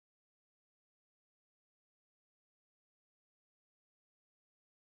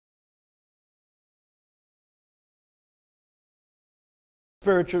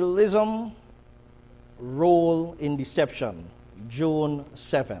Spiritualism, Role in Deception, June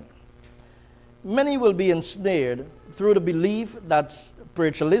 7. Many will be ensnared through the belief that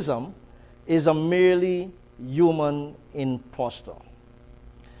spiritualism is a merely human impostor.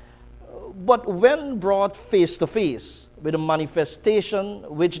 But when brought face to face with a manifestation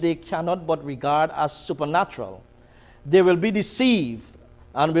which they cannot but regard as supernatural, they will be deceived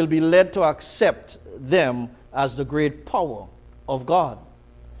and will be led to accept them as the great power of God.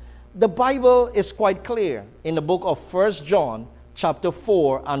 The Bible is quite clear in the book of 1 John chapter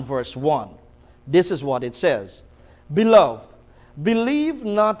 4 and verse 1. This is what it says. Beloved, believe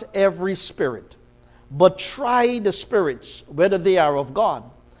not every spirit, but try the spirits whether they are of God,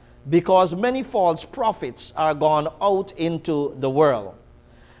 because many false prophets are gone out into the world.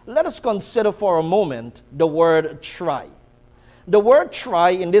 Let us consider for a moment the word try. The word try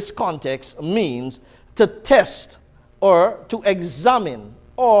in this context means to test or to examine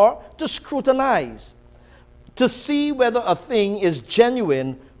or to scrutinize, to see whether a thing is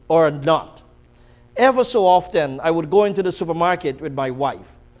genuine or not. Ever so often, I would go into the supermarket with my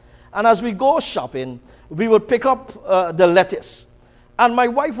wife, and as we go shopping, we would pick up the lettuce, and my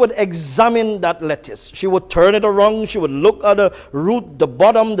wife would examine that lettuce. She would turn it around, she would look at the root, the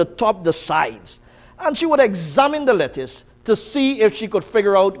bottom, the top, the sides, and she would examine the lettuce to see if she could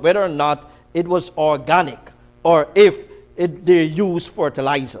figure out whether or not it was organic or if they use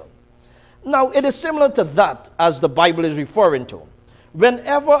fertilizer. Now, it is similar to that as the Bible is referring to.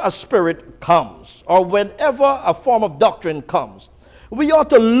 Whenever a spirit comes, or whenever a form of doctrine comes, we ought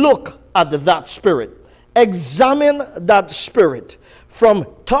to look at that spirit, examine that spirit from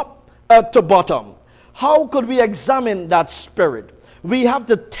top to bottom. How could we examine that spirit? We have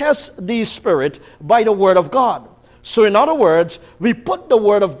to test the spirit by the Word of God. So in other words, we put the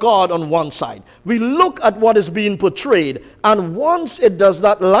Word of God on one side. We look at what is being portrayed, and once it does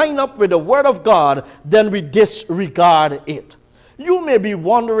not line up with the Word of God, then we disregard it. You may be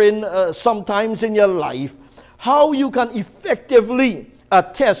wondering sometimes in your life how you can effectively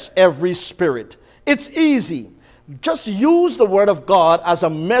test every spirit. It's easy. Just use the Word of God as a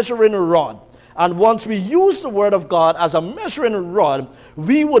measuring rod. And once we use the Word of God as a measuring rod,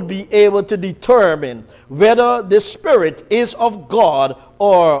 we would be able to determine whether the spirit is of God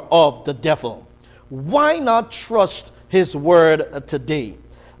or of the devil. Why not trust His Word today?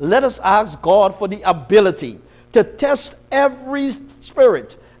 Let us ask God for the ability to test every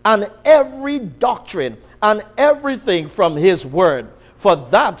spirit and every doctrine and everything from His Word, for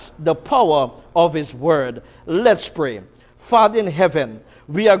that's the power of His Word. Let's pray. Father in heaven,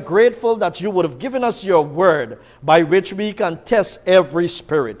 we are grateful that you would have given us your word by which we can test every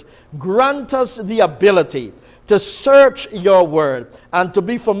spirit. Grant us the ability to search your word and to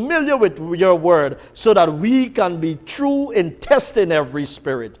be familiar with your word so that we can be true in testing every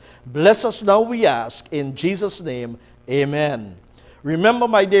spirit. Bless us now, we ask, in Jesus' name, amen. Remember,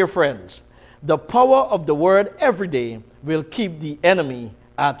 my dear friends, the power of the word every day will keep the enemy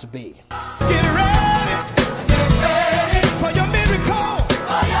at bay. Get ready.